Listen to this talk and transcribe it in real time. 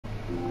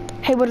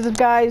Hey, what is up,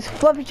 guys?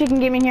 Fluffy Chicken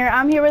Gaming here.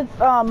 I'm here with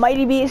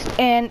MightieBeast,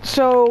 and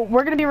so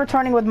we're gonna be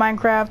returning with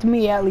Minecraft.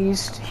 Me, at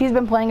least. He's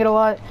been playing it a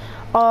lot.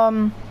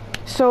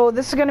 So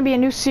this is gonna be a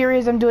new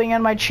series I'm doing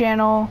on my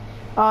channel.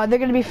 They're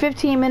gonna be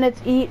 15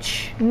 minutes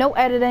each, no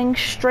editing,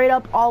 straight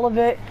up all of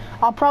it.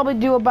 I'll probably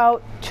do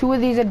about 2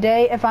 of these a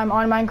day if I'm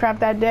on Minecraft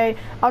that day.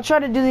 I'll try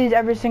to do these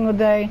every single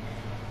day.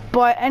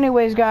 But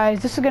anyways,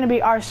 guys, this is gonna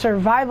be our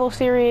survival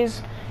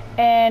series,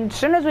 and as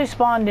soon as we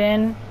spawned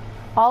in,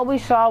 all we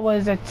saw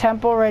was a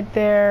temple right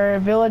there, a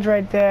village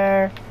right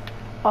there.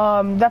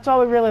 That's all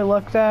we really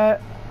looked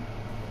at.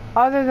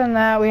 Other than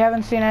that, we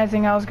haven't seen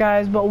anything else,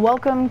 guys. But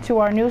welcome to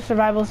our new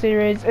survival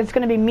series. It's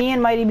going to be me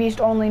and MightieBeast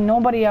only,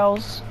 nobody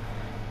else,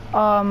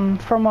 from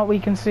what we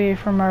can see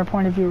from our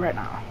point of view right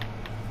now.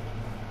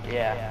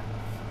 Yeah.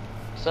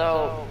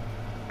 So,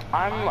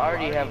 I'm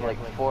already have like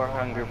 4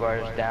 hunger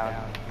bars down.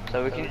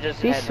 So we can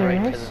just head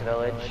right to the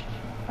village.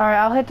 Alright,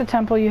 I'll hit the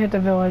temple, you hit the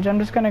village. I'm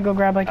just going to go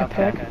grab like a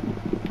pick.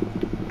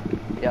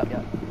 Yep.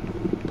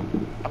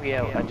 Oh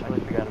yeah, I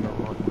totally forgot about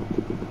one.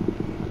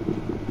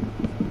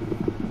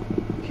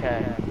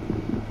 Okay.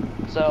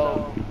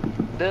 So,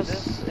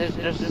 this is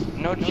just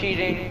no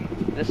cheating.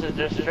 This is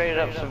just straight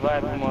up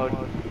survival mode.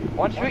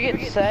 Once we get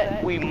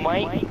set, we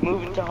might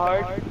move it to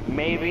hard,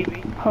 maybe.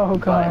 Oh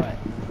god.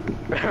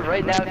 But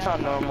right now it's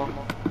on normal.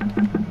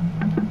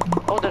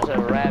 Oh, there's a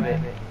rabbit.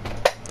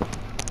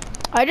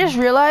 I just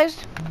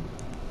realized,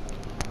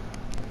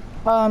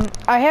 I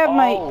have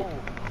my...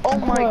 Oh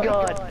my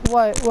god.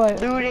 What?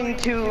 Looting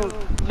two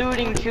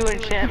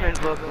enchantment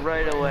book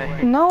right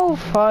away. No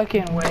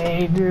fucking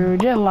way,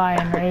 dude. You're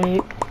lying, right?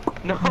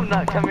 No, I'm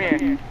not. Come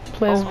here.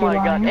 Please oh my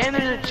god. And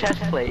there's a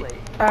chest plate.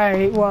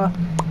 Alright, well.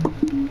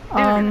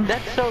 Dude,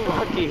 that's so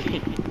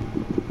lucky.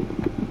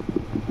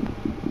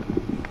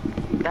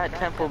 That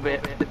temple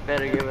bit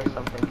better give us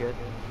something good.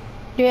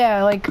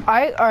 Yeah, like,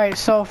 alright,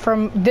 so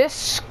from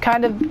this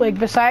kind of, like,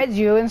 besides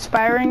you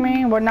inspiring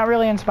me, well, not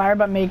really inspired,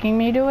 but making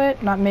me do it,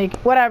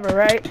 whatever,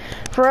 right?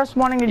 For us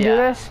wanting to do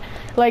this,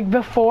 like,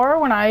 before,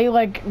 when I,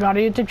 like, got a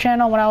YouTube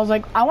channel, when I was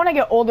like, I want to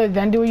get older,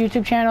 then do a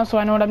YouTube channel, so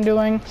I know what I'm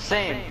doing.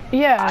 Same.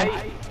 Yeah.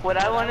 What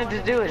I wanted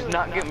to do is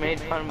not get made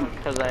fun of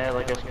because I had,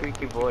 like, a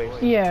squeaky voice.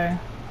 Yeah.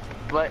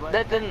 But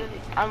that didn't,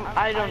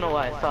 I don't know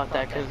why I thought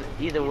that, because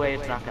either way,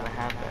 it's not going to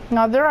happen.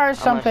 Now, there are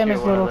some famous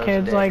little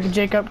kids, like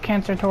Jacob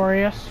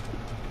Cancertorius.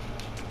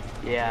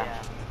 Yeah.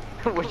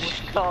 What'd you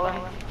call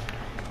him?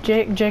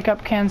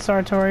 Jacob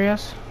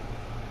Cancertorius.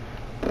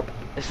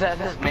 Is that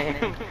his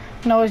name?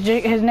 No,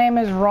 his name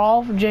is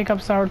Rolf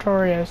Jacob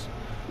Sartorius.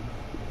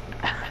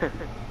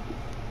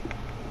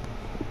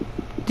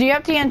 Do you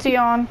have TNT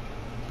on?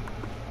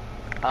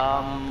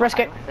 Risk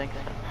it. I don't think so.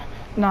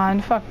 Nah,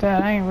 fuck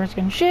that. I ain't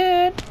risking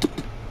shit.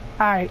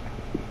 Alright.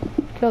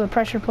 Kill the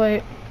pressure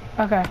plate.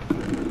 Okay.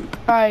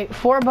 Alright,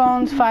 4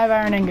 bones, 5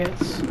 iron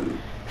ingots.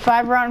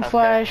 5 rotten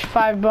flesh,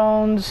 5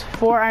 bones,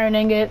 4 iron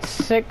ingots,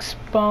 6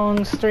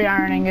 bones, 3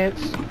 iron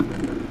ingots.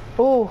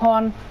 Ooh, hold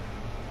on.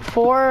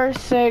 4,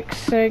 6,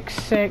 6,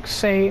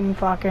 6, 8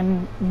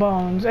 fucking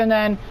bones. And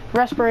then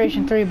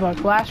respiration 3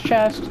 book. Last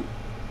chest.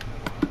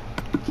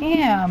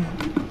 Damn.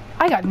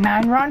 I got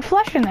 9 rotten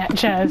flesh in that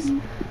chest.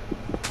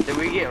 Did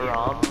we get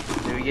robbed?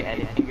 Did we get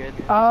anything good?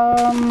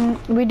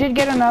 We did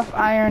get enough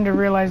iron to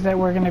realize that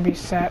we're gonna be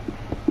set.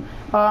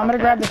 I'm gonna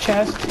grab the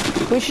chest.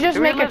 We should just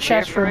make a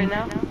chest room.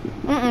 Right now?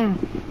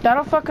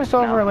 That'll fuck us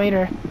over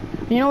later.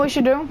 You know what we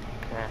should do?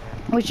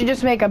 We should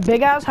just make a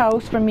big ass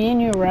house for me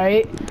and you,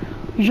 right?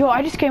 Yo,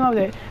 I just came up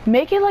with it.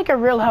 Make it like a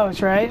real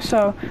house, right?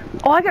 So,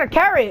 oh, I got a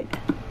carrot.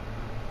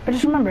 I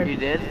just remembered. You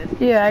did?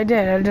 Yeah, I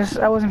did.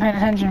 I wasn't paying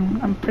attention.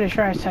 I'm pretty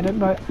sure I said it,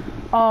 but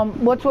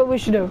what's what we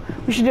should do?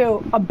 We should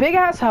do a big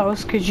ass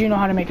house, because you know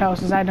how to make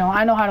houses. I don't.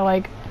 I know how to,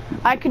 like,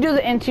 I could do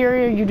the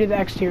interior, you do the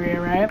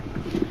exterior, right?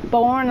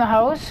 But when we're in the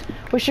house,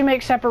 we should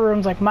make separate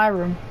rooms, like my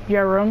room,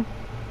 your room,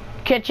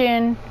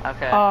 kitchen,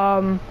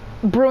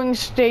 brewing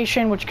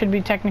station, which could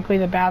be technically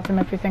the bathroom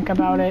if you think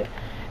about it,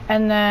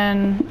 and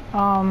then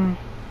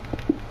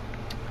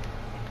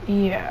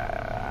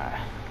yeah,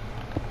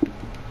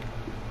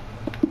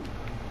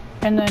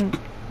 and then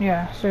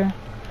yeah. So,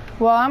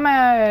 well, I'm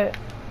at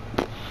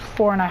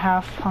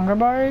 4.5 hunger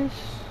bars.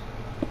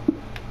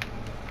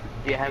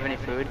 Do you have any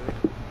food?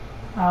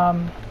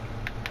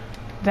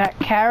 That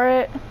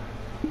carrot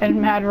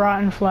and mad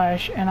rotten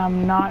flesh, and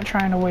I'm not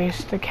trying to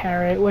waste the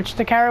carrot, which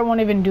the carrot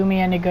won't even do me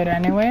any good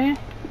anyway.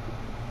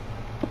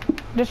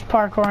 Just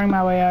parkouring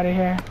my way out of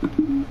here.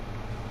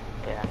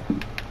 Yeah.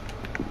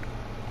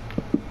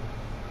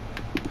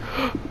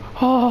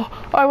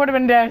 Oh, I would have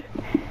been dead.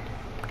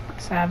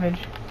 Savage.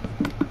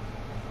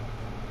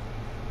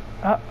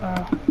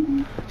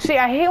 Uh-oh. See,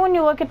 I hate when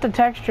you look at the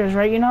textures,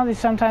 right? You know how they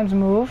sometimes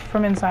move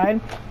from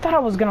inside? Thought I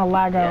was gonna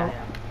lag out.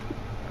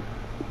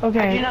 Okay.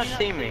 How did you not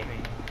see me?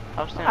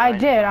 I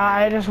did.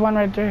 I just went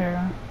right through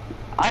here.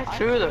 I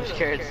threw those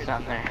carrots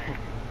down there.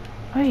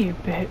 Oh, you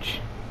bitch.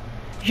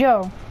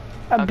 Yo,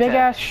 a big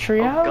ass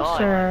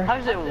treehouse, or?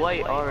 How's it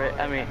white already?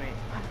 I mean,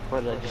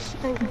 what did I just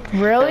think?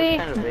 Really?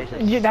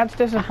 That's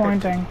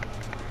disappointing.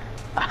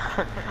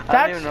 I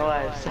don't even know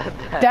why I said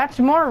that. That's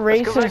more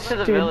racist, Let's go back to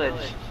the dude.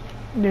 village.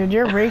 Dude,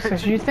 you're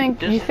racist. You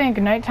think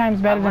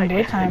nighttime's better than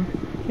daytime.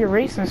 You're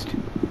racist.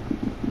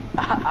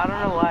 I don't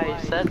know why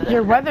I said that.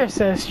 You're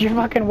weathercist. You're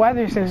fucking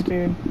weathercist,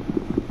 dude.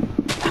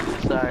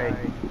 Sorry.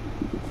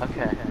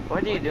 Okay.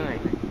 What are you doing?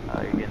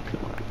 Oh, you're getting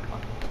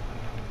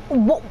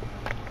somewhere. Well,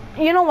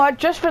 you know what?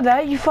 Just for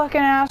that, you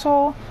fucking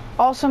asshole.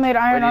 Also made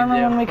iron armor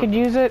when we could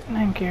use it.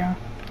 Thank you.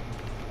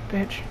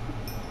 Bitch.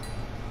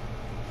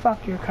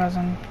 Fuck your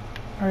cousin.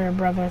 Or your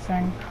brother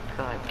thing.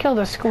 God. Kill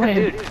the squid.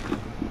 Dude,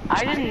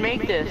 I didn't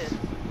make this.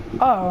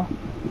 Oh.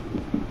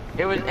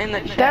 It was in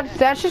the chest.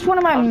 That's just one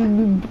of my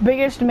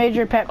biggest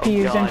major pet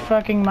peeves in God.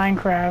 fucking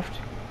Minecraft.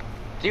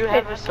 Do you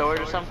have a sword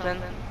or something?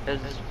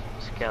 There's a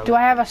skeleton. Do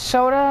I have a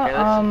soda?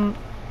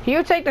 Okay,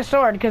 you take the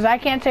sword, because I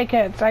can't take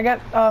hits. I got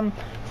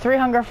 3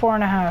 hunger,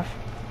 4.5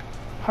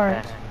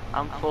 hearts. Okay.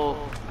 I'm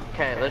full.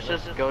 Okay, let's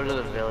just go to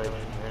the village.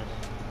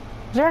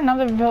 Is there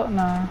another village?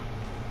 No.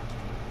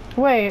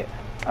 Wait.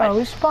 Oh,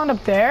 we spawned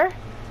up there?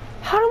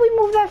 How do we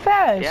move that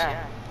fast?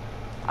 Yeah.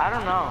 I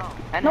don't know.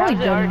 And No, we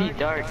how's it already didn't.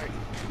 dark?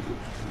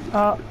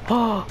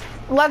 Oh,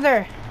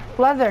 leather.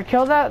 Leather.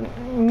 Kill that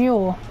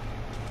mule.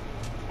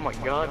 Oh my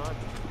god.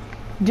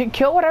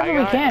 Kill whatever I we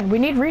got can. We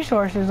need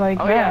resources like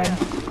Oh bad.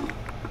 yeah.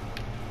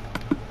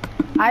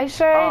 I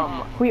say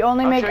we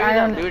only make I'll show you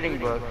iron. that looting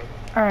book.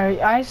 Alright,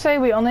 I say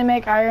we only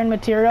make iron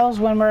materials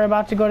when we're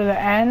about to go to the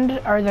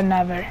end or the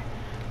nether.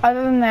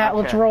 Other than that,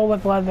 let's Okay. roll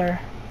with leather.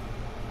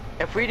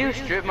 If we do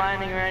strip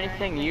mining or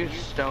anything, use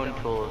stone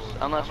tools.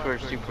 Unless we're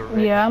super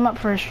rich. Yeah, I'm up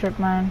for a strip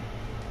mine.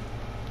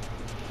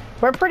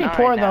 We're pretty Not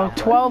poor right now, though, but-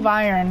 12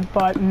 iron,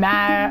 but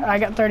I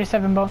got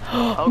 37 bone.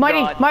 Oh, Mighty,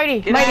 God. mighty,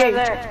 Get out of mighty.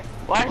 there.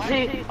 Why is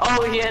he?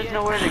 Oh, he has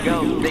nowhere to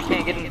go. They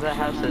can't get into the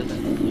houses.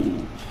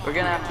 We're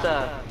gonna have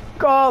to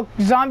Oh,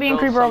 zombie and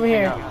build creeper over something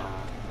here. up.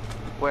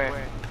 Where?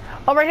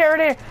 Oh, right here, right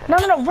here. No,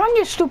 no, no, run,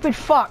 you stupid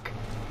fuck.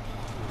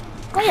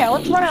 Oh yeah,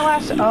 let's run it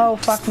last. Oh,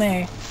 fuck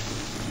me.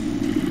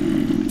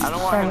 I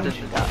don't want him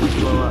to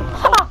blow up.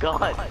 Oh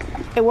god.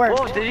 It worked.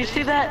 Whoa, did you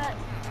see that?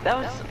 That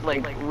was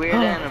like weird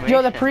animation.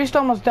 Yo, the priest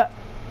almost died.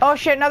 Oh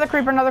shit, another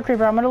creeper, another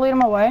creeper. I'm gonna lead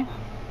him away.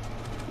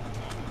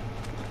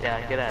 Yeah,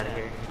 get out of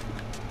here.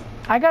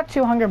 I got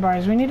 2 hunger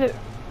bars. We need to...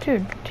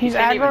 Dude, he's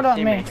can't even aggroed on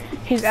see me. me.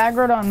 He's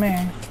aggroed on me.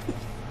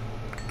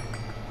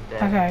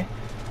 Dead. Okay.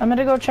 I'm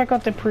gonna go check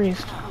out the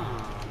priest.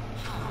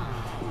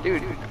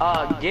 Dude,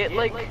 get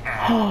like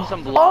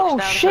some blocks Oh,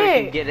 down so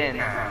shit. you can get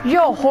in.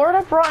 Yo, hoard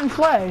up rotten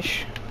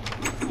flesh.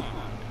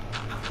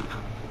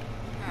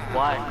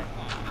 Why?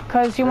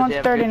 Cause he Does wants he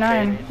have good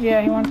 39. trade?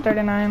 Yeah, he wants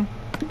 39.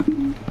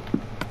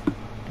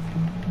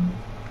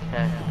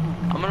 Okay.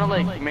 I'm gonna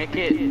like make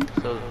it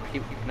so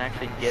people can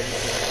actually get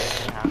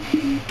into the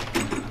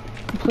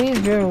house. Please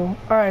do.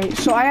 Alright,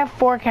 so I have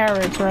 4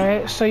 carrots,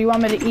 right? So you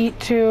want me to eat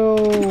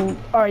 2...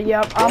 Alright,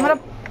 yep. I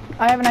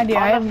have an idea.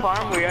 On the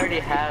farm, we already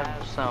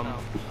have some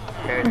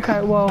carrots.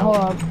 Okay, well, hold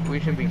up. We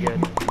should be good.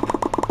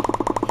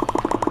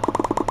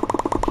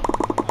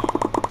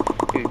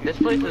 Dude, this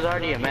place is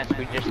already a mess.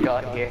 We just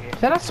got here. Is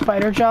that a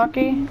spider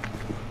jockey?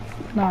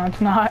 No,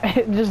 it's not.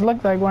 It just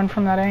looked like one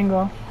from that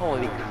angle.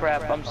 Holy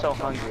crap, I'm so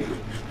hungry.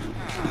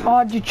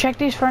 Oh, did you check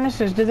these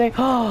furnaces? Did they?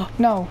 Oh,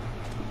 no.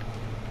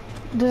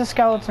 There's a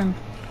skeleton.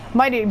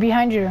 Mighty,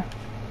 behind you.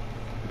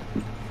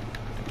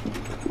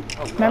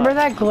 Oh, Remember God.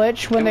 that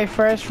glitch when they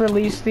first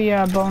released the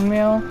bone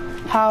meal?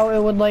 How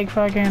it would like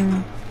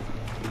fucking...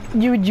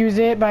 You would use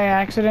it by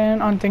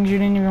accident on things you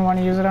didn't even want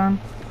to use it on?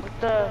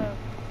 What the?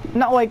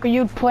 Not like,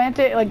 you'd plant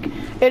it, like,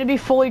 it'd be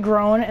fully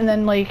grown and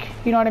then like,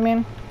 you know what I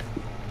mean?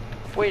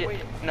 Wait,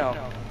 no.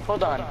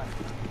 Hold on.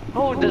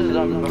 Oh, this is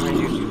behind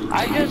you.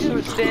 I just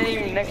was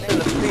standing next to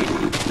the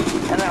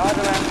priest, and I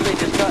automatically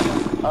just got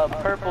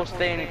a purple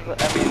stain.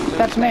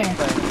 That's me.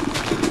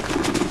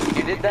 Clay.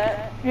 You did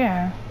that?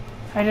 Yeah.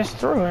 I just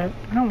threw it.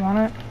 I don't want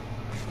it.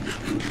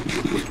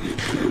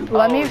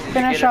 Let me did you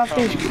finish get it off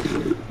from-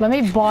 these. Let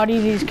me body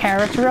these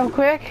carrots real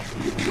quick.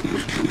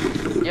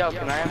 Yo,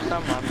 can I have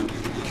some?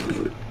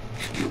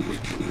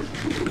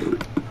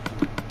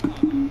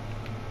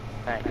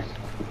 Thanks.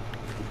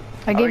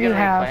 I Are gave we you gonna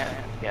half. replant?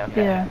 Yeah,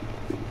 okay. Yeah.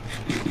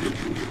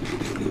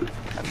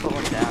 I put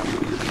one down.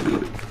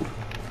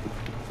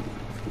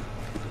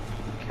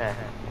 Okay.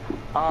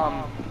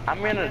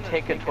 I'm gonna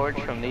take a torch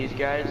from these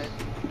guys,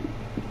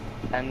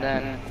 and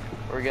then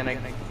we're gonna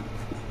into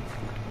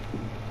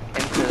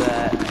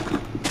that.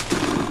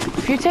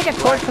 If you take a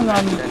torch from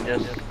them, and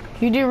just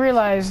you do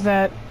realize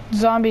that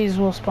zombies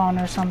will spawn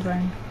or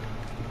something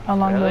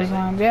along Really? those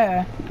lines.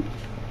 Yeah.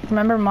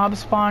 Remember mob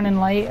spawn in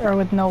light or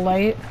with no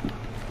light?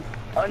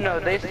 oh no,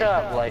 they still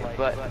have light,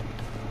 but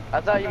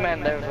I thought you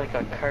meant there was like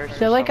a curse.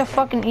 They're or like a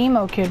something. fucking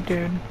emo kid,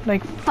 dude.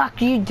 Like,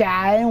 fuck you,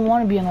 dad. I don't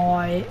want to be in the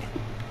light.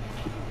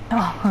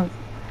 Oh.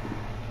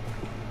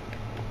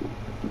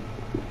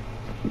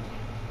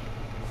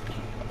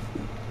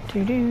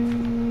 Do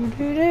do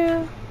do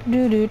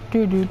do do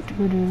do do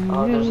do do.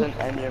 Oh, there's an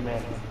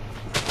Enderman.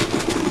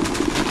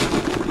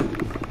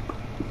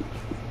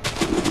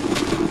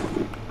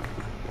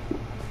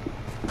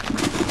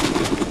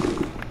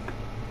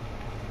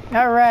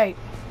 Alright.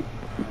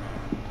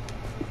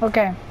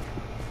 Okay.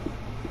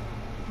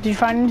 Did you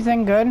find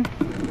anything good?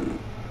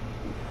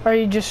 Or are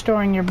you just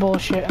storing your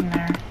bullshit in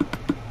there?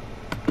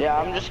 Yeah,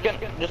 I'm just gonna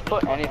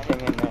put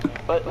anything in there.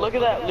 But look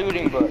at that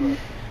looting book.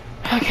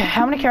 Okay,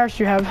 how many carrots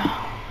do you have?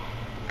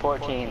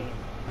 14.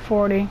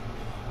 40.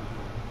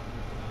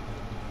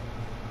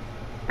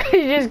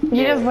 you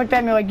just looked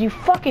at me like, you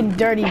fucking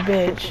dirty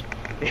bitch.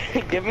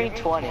 Give me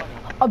 20.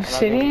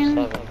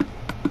 Obsidian?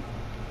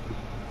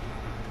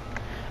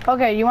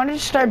 Okay, you want to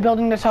just start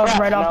building this house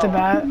right off the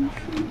bat?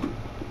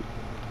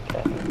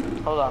 Okay,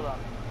 hold on.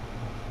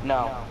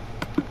 No.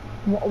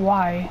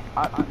 Why?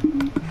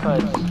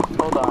 Cause,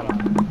 hold on.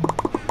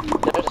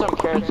 There's some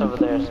carrots over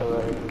there, so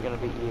we're gonna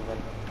be even.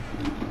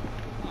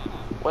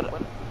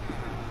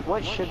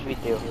 What should we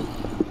do?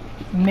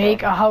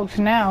 Make a house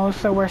now,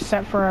 so we're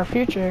set for our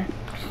future.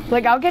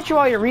 Like, I'll get you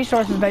all your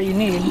resources that you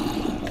need.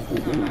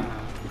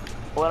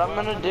 What I'm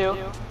gonna do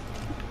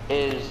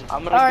is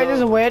I'm gonna. Alright,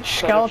 there's a witch,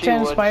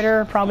 skeleton,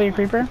 spider, probably a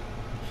creeper.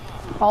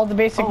 All the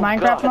basic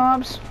Minecraft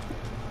mobs.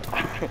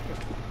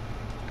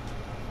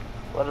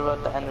 What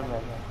about the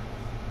Enderman?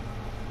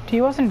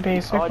 He wasn't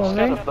basic, I just was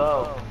got a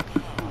bow.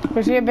 he?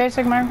 Was he a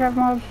basic Minecraft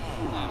mob?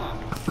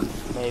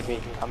 Maybe,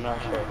 I'm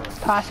not sure.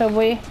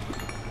 Possibly.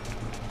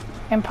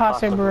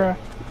 Impossible. Possibly.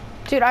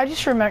 Dude, I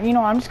just remember, you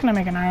know, I'm just gonna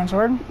make an iron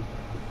sword.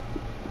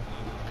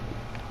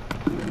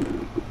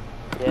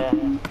 Yeah.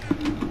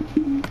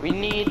 We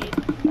need.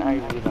 I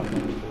really don't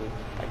need food.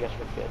 I guess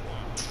we're good.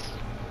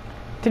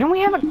 Didn't we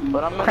have a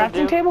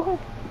crafting table?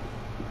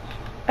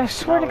 I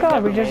swear to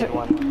God, we just.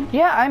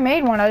 Yeah, I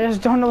made one. I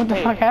just don't know what the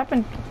fuck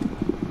happened.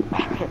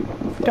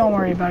 Don't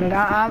worry about it.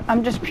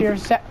 I'm just pure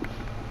set.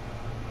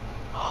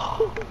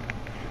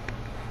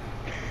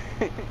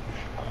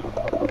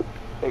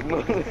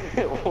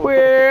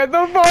 Where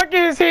the fuck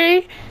is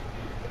he?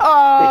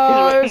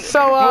 What's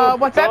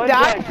up,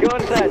 Doc? Go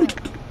inside.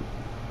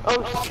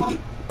 Oh,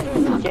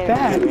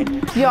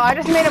 Bad. Yo, I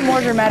just made it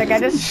more dramatic. I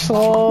just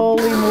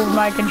slowly moved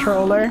my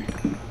controller.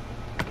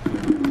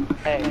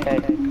 Hey,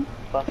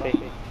 Buffy.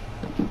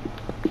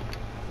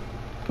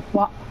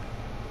 What?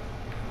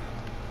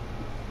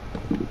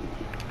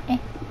 You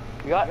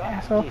got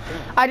Asshole.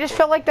 I just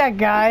felt like that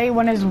guy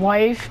when his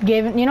wife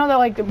gave it, you know, that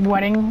like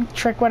wedding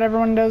trick what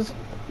everyone does?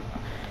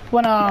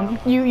 When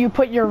you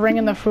put your ring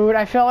in the food.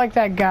 I felt like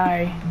that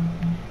guy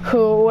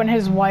who, when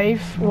his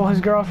wife, well,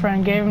 his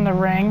girlfriend gave him the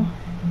ring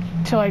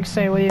to like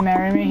say, will you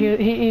marry me?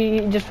 He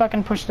just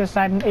fucking pushed it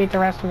aside and ate the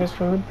rest of his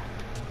food.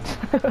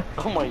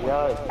 Oh my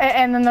God.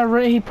 And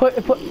then he put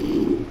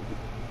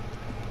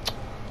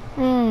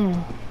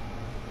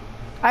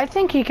I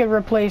think he could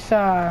replace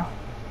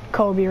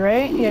Kobe,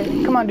 right? Yeah,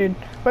 come on, dude.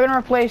 We're gonna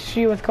replace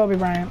you with Kobe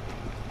Bryant.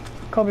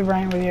 Kobe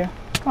Bryant with you.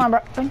 Come on,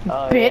 bro.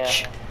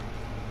 Bitch. Yeah.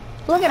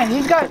 Look at him.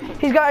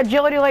 He's got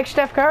agility like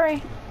Steph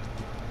Curry.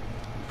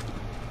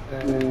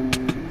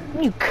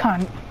 You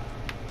cunt.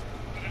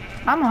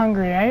 I'm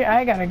hungry.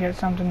 I gotta get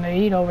something to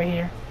eat over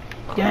here.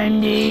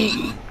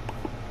 Dandy.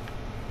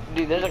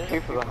 Dude, there's a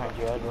creeper behind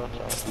you. I'd watch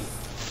out.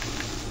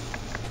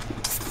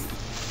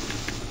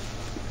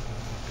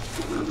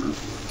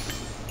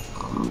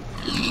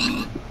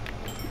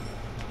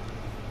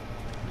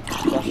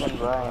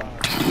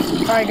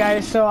 Alright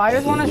guys, so I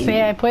just want to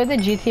say I played the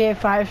GTA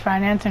 5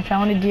 Finance and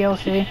Felony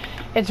DLC.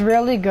 It's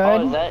really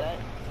good. Oh, is that...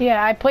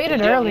 Yeah, I played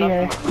it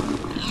earlier.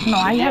 No,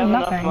 I have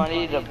nothing. Enough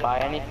money to buy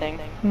anything?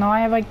 No, I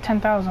have like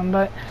 10,000,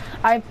 but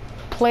I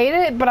played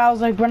it, but I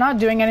was like, we're not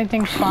doing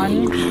anything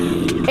fun.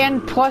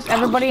 And plus,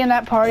 everybody in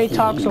that party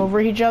talks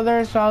over each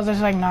other, so I was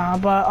just like, nah.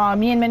 But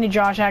me and Mini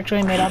Josh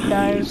actually made up,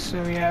 guys.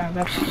 So yeah,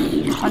 that's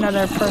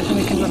another person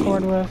we can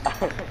record with.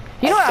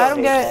 You know what I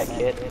don't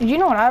get? You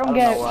know what I don't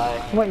get?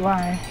 Wait,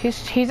 why?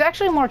 He's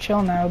actually more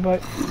chill now, but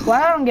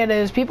what I don't get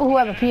is people who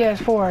have a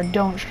PS4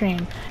 don't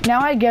stream. Now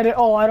I get it.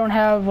 Oh, I don't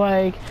have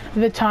like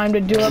the time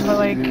to do it, but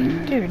like,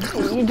 dude,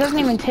 it doesn't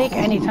even take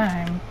any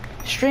time.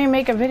 Stream,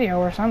 make a video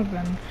or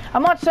something.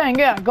 I'm not saying,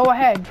 yeah, go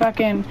ahead,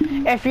 fucking,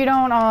 if you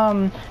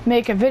don't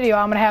make a video,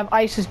 I'm gonna have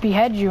ISIS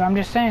behead you. I'm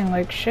just saying,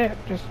 like, shit,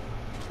 just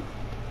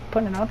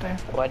putting it out there.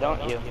 Why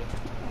don't you?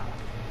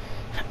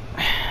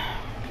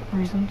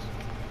 Reasons.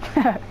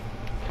 Can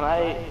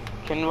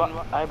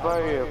I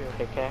borrow your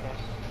pickaxe?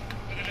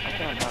 I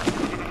can't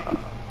know.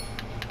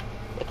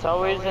 It's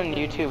always in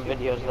YouTube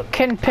videos.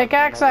 Can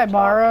pickaxe I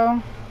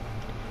borrow?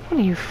 What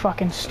are you,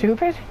 fucking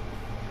stupid?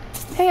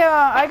 Hey,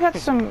 I got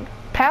some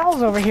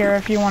pals over here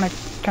if you want to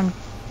come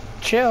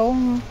chill.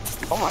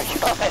 Oh my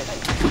God.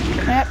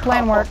 That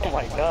plan worked. Oh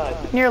my God.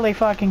 Nearly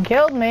fucking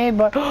killed me,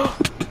 but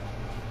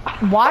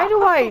why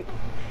do I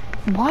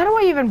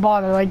even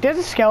bother? Like, there's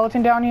a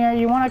skeleton down here.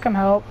 You want to come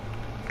help?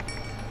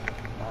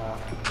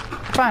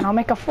 Fine, I'll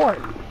make a fort.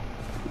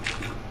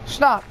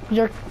 Stop.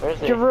 You're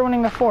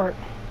ruining the fort.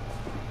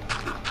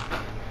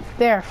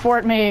 There,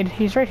 fort made.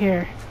 He's right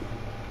here.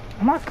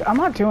 I'm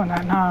not doing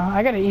that. Nah,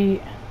 I gotta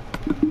eat.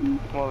 Come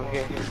over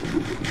here.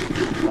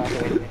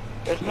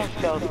 There's no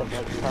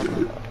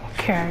skeleton.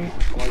 Okay.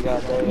 Oh my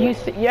God, there you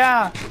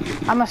yeah,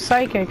 I'm a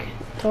psychic.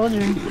 Told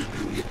you.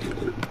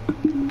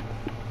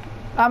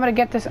 I'm gonna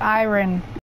get this iron.